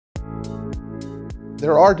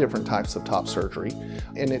There are different types of top surgery,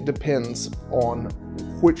 and it depends on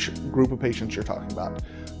which group of patients you're talking about.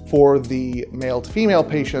 For the male to female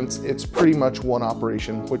patients, it's pretty much one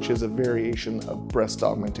operation, which is a variation of breast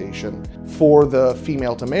augmentation. For the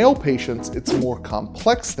female to male patients, it's more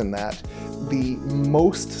complex than that. The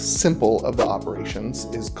most simple of the operations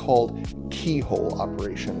is called keyhole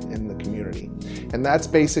operation in the community. And that's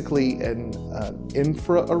basically an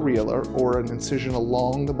infra-areolar, or an incision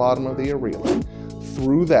along the bottom of the areola.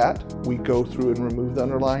 Through that, we go through and remove the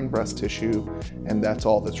underlying breast tissue, and that's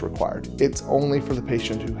all that's required. It's only for the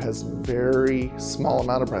patient who has very small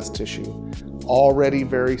amount of breast tissue, already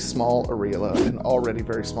very small areola, and already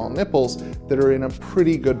very small nipples that are in a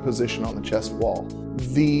pretty good position on the chest wall.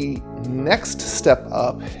 The next step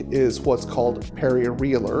up is what's called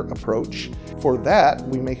periareolar approach. For that,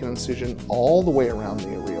 we make an incision all the way around the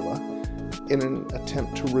areola in an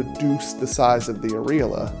attempt to reduce the size of the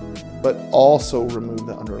areola, but also remove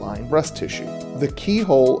the underlying breast tissue. The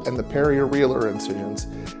keyhole and the periareolar incisions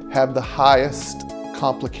have the highest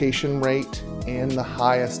complication rate and the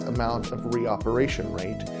highest amount of reoperation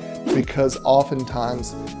rate, because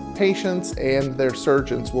oftentimes patients and their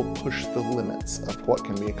surgeons will push the limits of what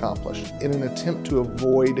can be accomplished in an attempt to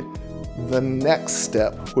avoid the next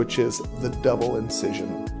step, which is the double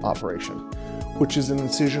incision operation, which is an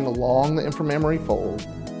incision along the inframammary fold.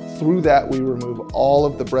 Through that, we remove all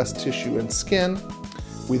of the breast tissue and skin.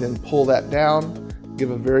 We then pull that down,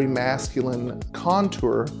 give a very masculine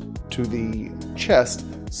contour to the chest,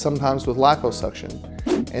 sometimes with liposuction.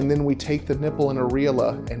 And then we take the nipple and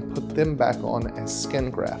areola and put them back on as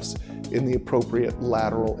skin grafts in the appropriate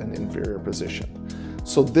lateral and inferior position.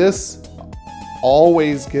 So this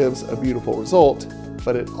always gives a beautiful result,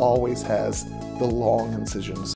 but it always has the long incisions.